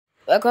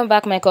Welcome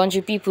back, my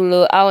country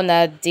people. How on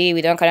a day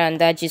we don't carry on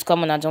that just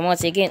come on and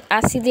once again.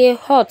 As it dey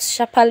hot,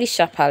 sharply.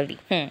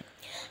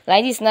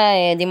 Like this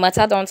now, the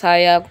matter don't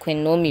tire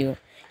Queen Naomi.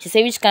 She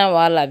say which kind of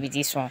wahala be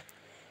this one?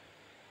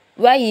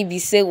 Why you be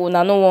say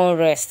una no one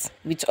rest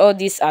with all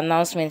these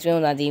announcements when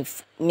una dey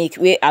make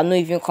wey I no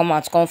even come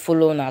out come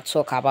follow una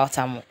talk about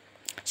am.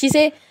 She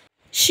say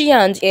she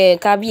and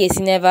Kabiyesi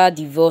never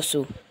divorce,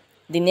 so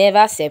they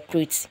never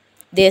separate.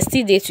 They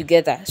still dey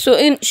together. So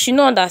she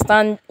no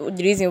understand the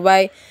reason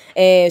why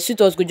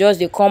suitors go just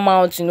dey come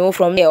out,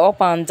 from there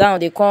up and down.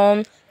 They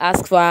come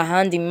ask for her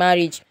hand in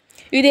marriage.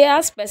 You dey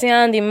ask person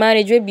hand in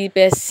marriage wey be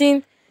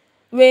person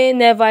wey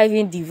never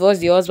even divorce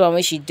the husband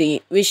wey she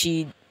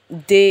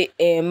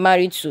dey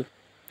married to.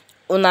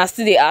 Una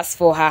still dey ask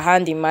for her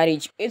hand in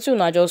marriage. Wetin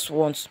una just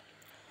want?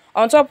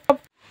 On top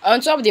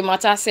the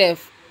matter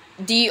sef,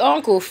 the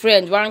uncle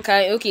friend one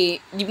kind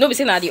no be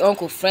say na the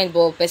uncle friend,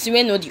 but person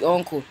wey know the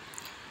uncle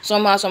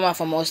somehow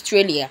from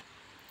Australia,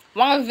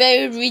 one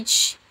very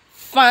rich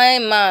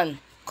fine man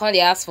come dey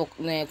ask for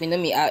Queen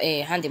Naomi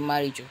hand in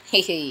marriage.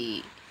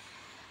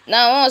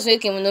 Now once wey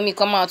Queen Naomi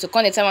come out to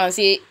come dey tell am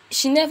say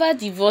she never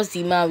divorce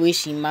the man wey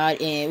she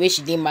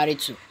dey married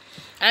to,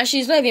 and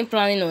she's not even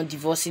planning on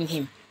divorcing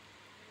him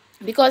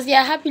because they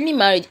are happily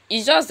married.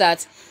 It's just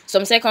that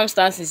some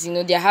circumstances,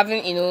 they are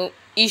having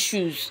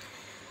issues,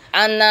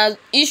 and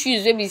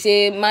issues wey be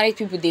say married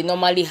people they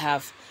normally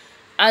have,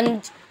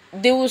 and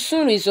they will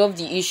soon resolve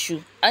the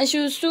issue and she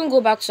will soon go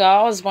back to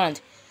her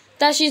husband.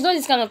 That she's not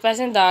this kind of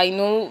person that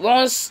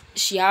once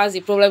she has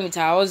a problem with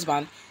her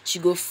husband, she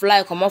go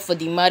fly come up for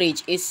the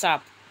marriage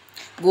ASAP,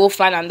 go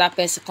find another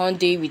person come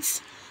dey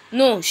with.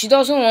 No, she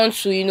doesn't want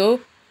to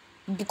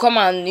become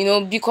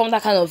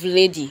that kind of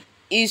lady.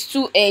 It's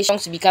too young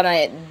to be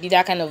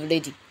that kind of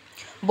lady.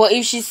 But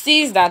if she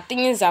sees that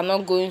things are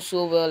not going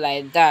so well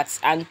like that,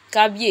 and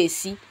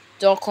Kabiyesi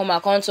don't come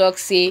and come talk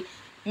say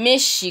may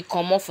she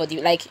come up for the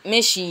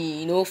may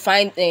she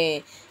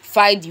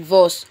fight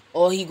divorce,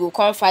 or he go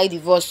come fight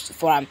divorce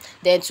for am,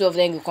 then two of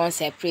them go come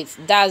separate.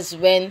 That's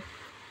when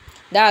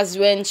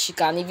she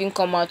can even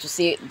come out to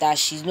say that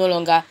she's no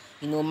longer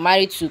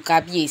married to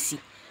Kabiyesi.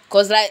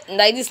 Cause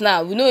like this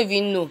now, we don't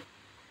even know.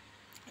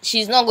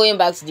 She's not going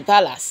back to the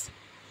palace.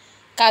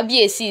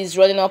 Kabiyesi is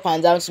running up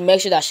and down to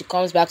make sure that she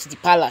comes back to the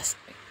palace.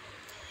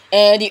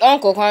 The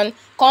uncle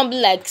can be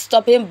like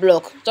stopping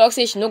block, talk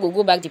say she no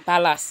go back the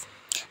palace.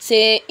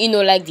 Say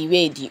like the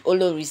way the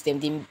Oloris them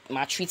they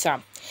maltreat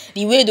am,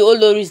 the way the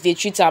Oloris they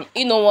treat am.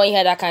 No wan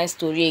hear that kind of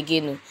story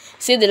again.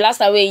 Say the last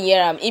time we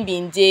hear am, he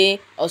been dey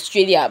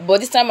Australia, but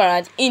this time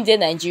around in dey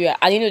Nigeria,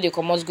 and they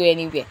comot go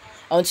anywhere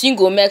until he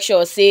go make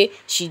sure say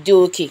she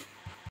do okay.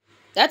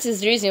 That is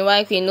the reason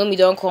why Queen Naomi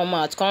don't come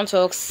out, come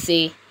talk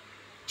say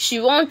she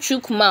won't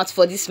chook mouth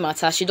for this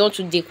matter. She don't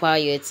too dey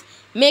quiet.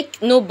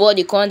 Make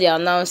nobody come dey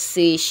announce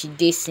say she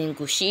dey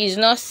single. She is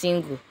not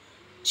single.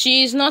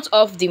 She is not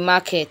off the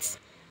market.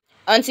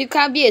 Until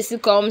Kabiyesi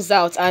comes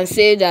out and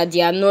say that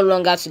they are no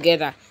longer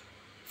together.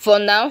 For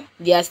now,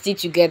 they are still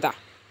together.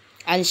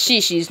 And she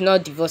is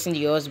not divorcing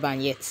the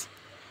husband yet.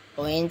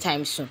 Or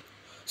anytime soon.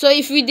 So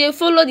if you dey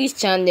follow this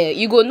channel,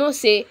 you go know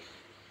say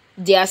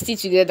they are still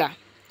together.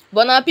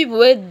 But now people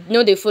wey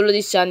know they follow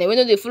this channel, wey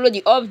know they follow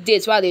the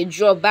updates while they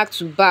drop back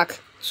to back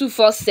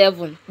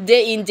 247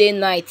 day in day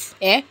night.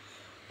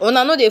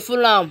 Una no dey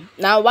follow am.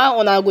 Now why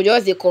una go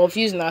just dey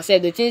confuse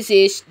yourself? They think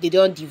say they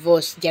don't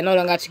divorce, they are no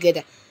longer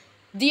together.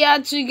 They are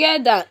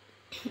together.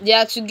 They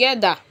are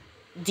together.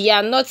 They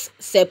are not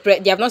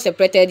separate. They have not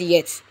separated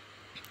yet.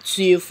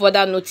 To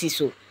further notice.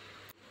 So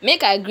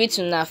make I greet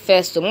una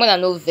first. So more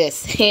than no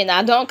verse.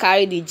 I don't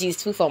carry the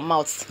gist full from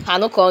mouth. I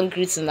no come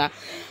greet una.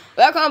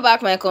 Welcome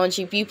back, my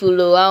country people.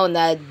 How on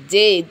a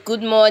day?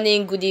 Good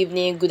morning, good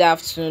evening, good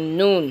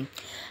afternoon.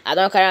 I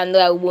don't carry on.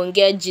 I won't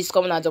get gist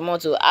coming out of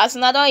motto. As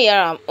una don't hear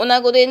am,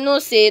 una go dey know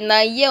say na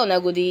here una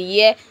go dey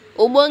hear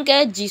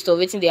ogbonge gist of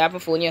wetin dey happen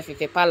for Ooni of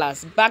Ife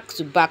Palace back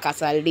to back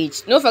as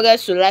alleged. Don't forget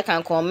to like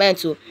and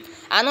comment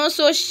and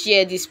also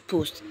share this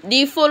post.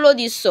 Follow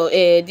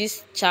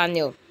this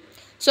channel.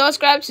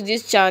 Subscribe to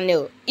this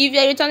channel. If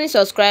you're a returning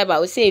subscriber, I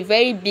will say a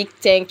very big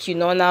thank you.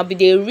 Now be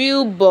the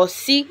real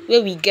bossy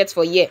where we get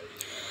for here.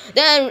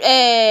 Then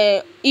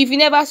if you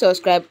never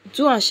subscribe,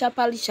 do am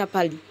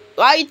sharply.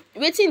 Why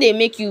waiting they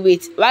make you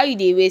wait? Why you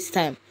dey waste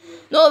time?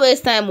 No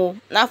waste time.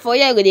 Now for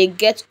here go dey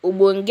get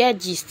ogbonge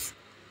gist.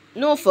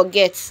 No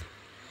forget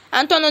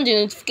and turn on the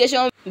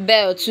notification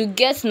bell to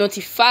get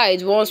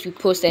notified once we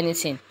post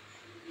anything.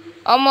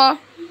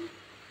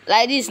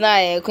 Like this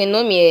now, Queen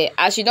Naomi,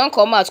 as she don't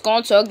come out,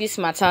 come talk this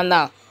matter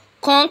now,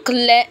 come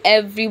clear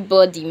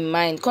everybody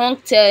mind, come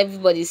tell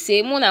everybody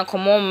say Mona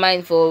come on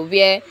mind for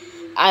where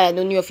I and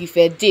Ooni of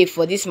Ife dey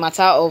for this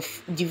matter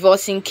of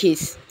divorcing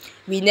case.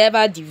 We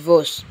never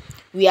divorce.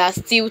 We are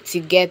still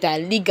together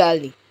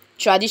legally,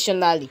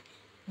 traditionally.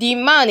 The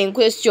man in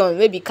question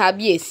will be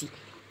Kabiyesi.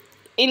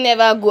 He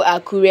never go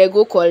Akure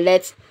go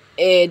collect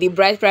the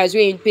bride price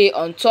wey he pay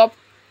on top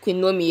Queen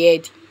Naomi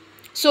head.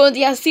 So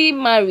they are still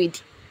married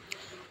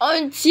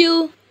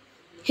until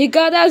he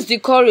gathers the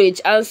courage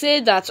and say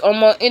that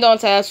he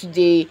don't tire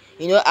today,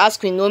 ask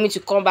Queen Naomi to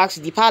come back to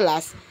the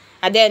palace,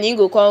 and then he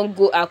go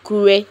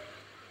Akure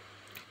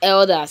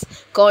elders,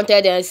 come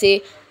tell them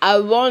say, I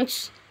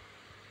want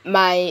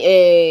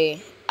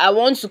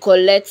to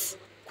collect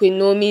Queen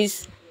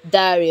Naomi's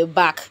dowry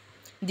back.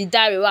 The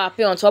dowry wey I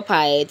pay on top her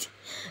head,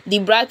 the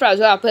bride price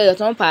wey I pay on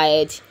top her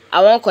head,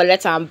 I wan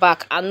collect am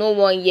back. I no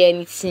wan hear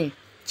anything.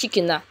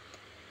 Chikina.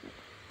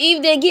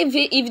 If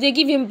they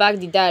give him back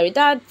the dowry,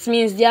 that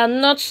means they are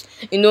not,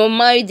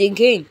 married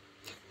again.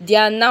 They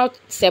are now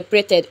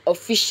separated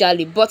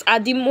officially. But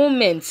at the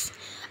moment,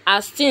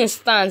 as things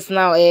stands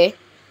now, they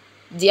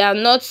are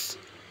not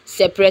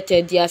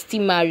separated. They are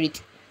still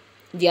married.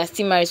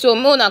 So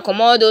una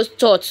comot all those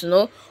thoughts,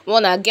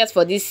 una get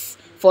for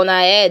una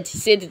head,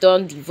 say they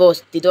don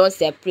divorce, they don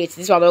separate,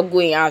 this one don go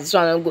in house, this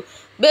one don go.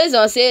 Based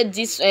on say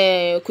this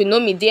Queen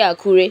Naomi dey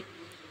Akure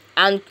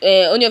and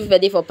Ooni of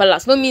Ife dey for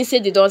palace, no mean say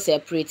they don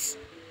separate.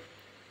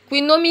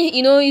 Queen Naomi,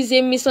 is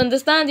a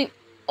misunderstanding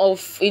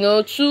of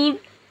two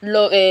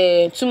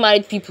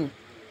married people.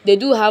 They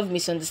do have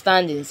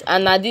misunderstandings,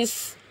 and na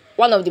this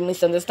one of the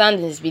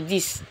misunderstandings be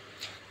this.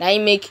 Na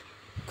im make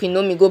Queen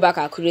Naomi go back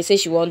Akure, say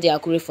she wan dey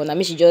Akure for now,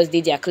 make she just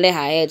dey there, clear her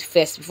head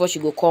first before she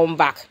go come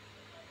back.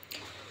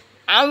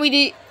 And with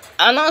the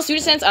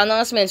recent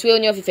announcement wey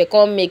Ooni of Ife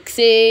come make,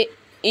 say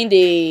in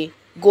dey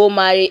go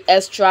marry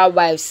extra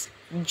wives,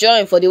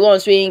 join for the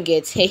ones wey im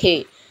get.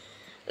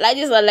 like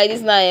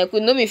this now,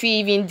 Queen Naomi fit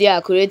even dey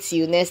Akure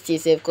till next year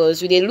sef,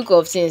 because with the look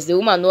of things, the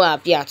woman no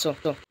happy at all.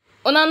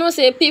 Una know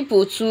say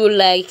people too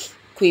like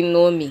Queen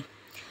Naomi.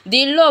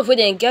 The love wey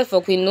dem get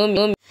for Queen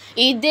Naomi,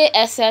 e dey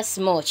excess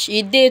much,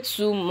 e dey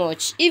too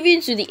much,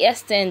 even to the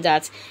extent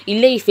that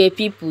Ile-Ife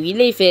people,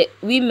 Ile-Ife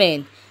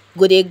women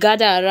go dey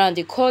gather around,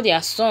 dey call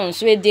their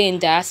sons wey dey in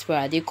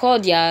diaspora, dey call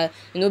their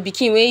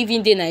pikin wey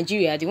even dey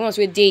Nigeria, the ones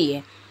wey dey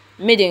here,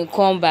 make dem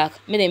come back,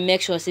 make dem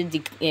make sure say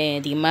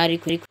they marry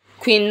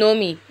Queen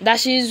Naomi, that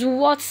she is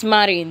worth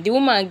marrying. The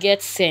woman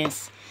get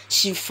sense,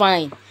 she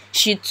fine,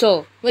 she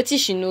tall, wetin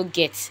she no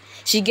get,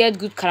 she get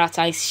good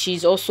character,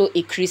 she's also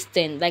a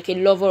Christian, like a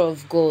lover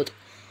of God.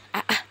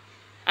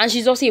 And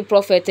she's also a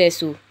prophetess.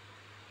 So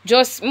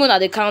just una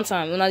dey count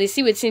am, una dey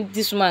see wetin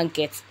this woman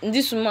get.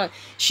 This woman,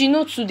 she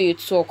no too dey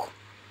talk,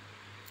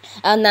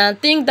 and I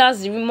think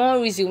that's the more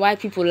reason why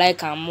people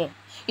like her more.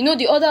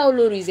 The other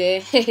Oloris,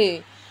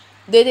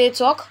 they dey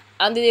talk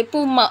and they dey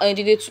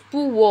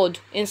put word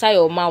inside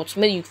your mouth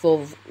make you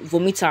for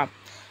vomit am.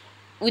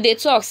 We dey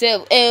talk say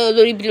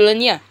Olori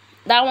billionaire,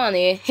 that one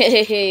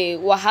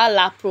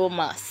wahala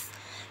promise.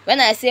 When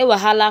I say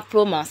wahala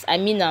promise, I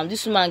mean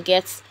this woman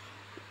gets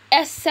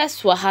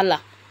excess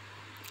wahala.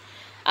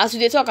 As we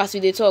dey talk,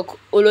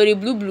 Olori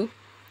blue,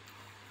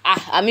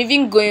 I'm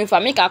even going for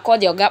make I call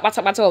the oga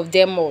patapata of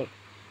them all.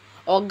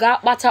 Oga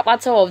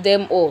patapata of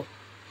them all.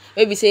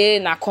 Maybe say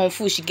na kung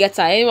fu she get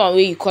her, anyone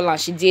wey you call her,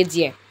 she dey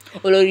there.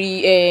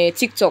 Olori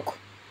TikTok.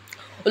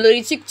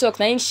 Olori TikTok,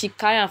 na she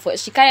carry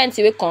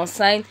anything wey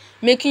concern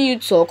making you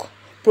talk,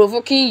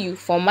 provoking you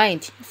for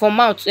mind, for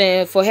mouth,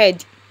 for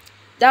head.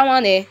 That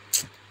one I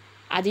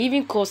dey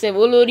even call sef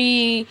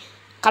Olori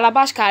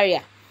calabash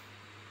carrier.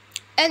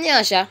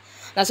 Anyhow sha,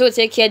 na so we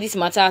take care this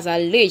matter as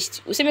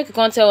alleged. We say make you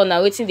come tell una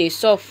wetin dey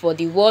sup for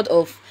the word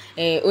of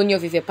Ooni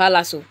of Ife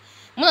Palace.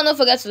 Una no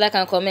forget to like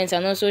and comment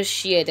and also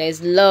share. There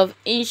is love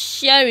in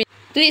sharing.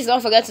 Please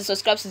don't forget to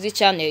subscribe to this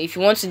channel if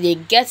you want to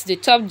get the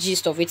top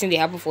gist of wetin dey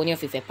happen for Ooni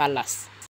of Ife Palace.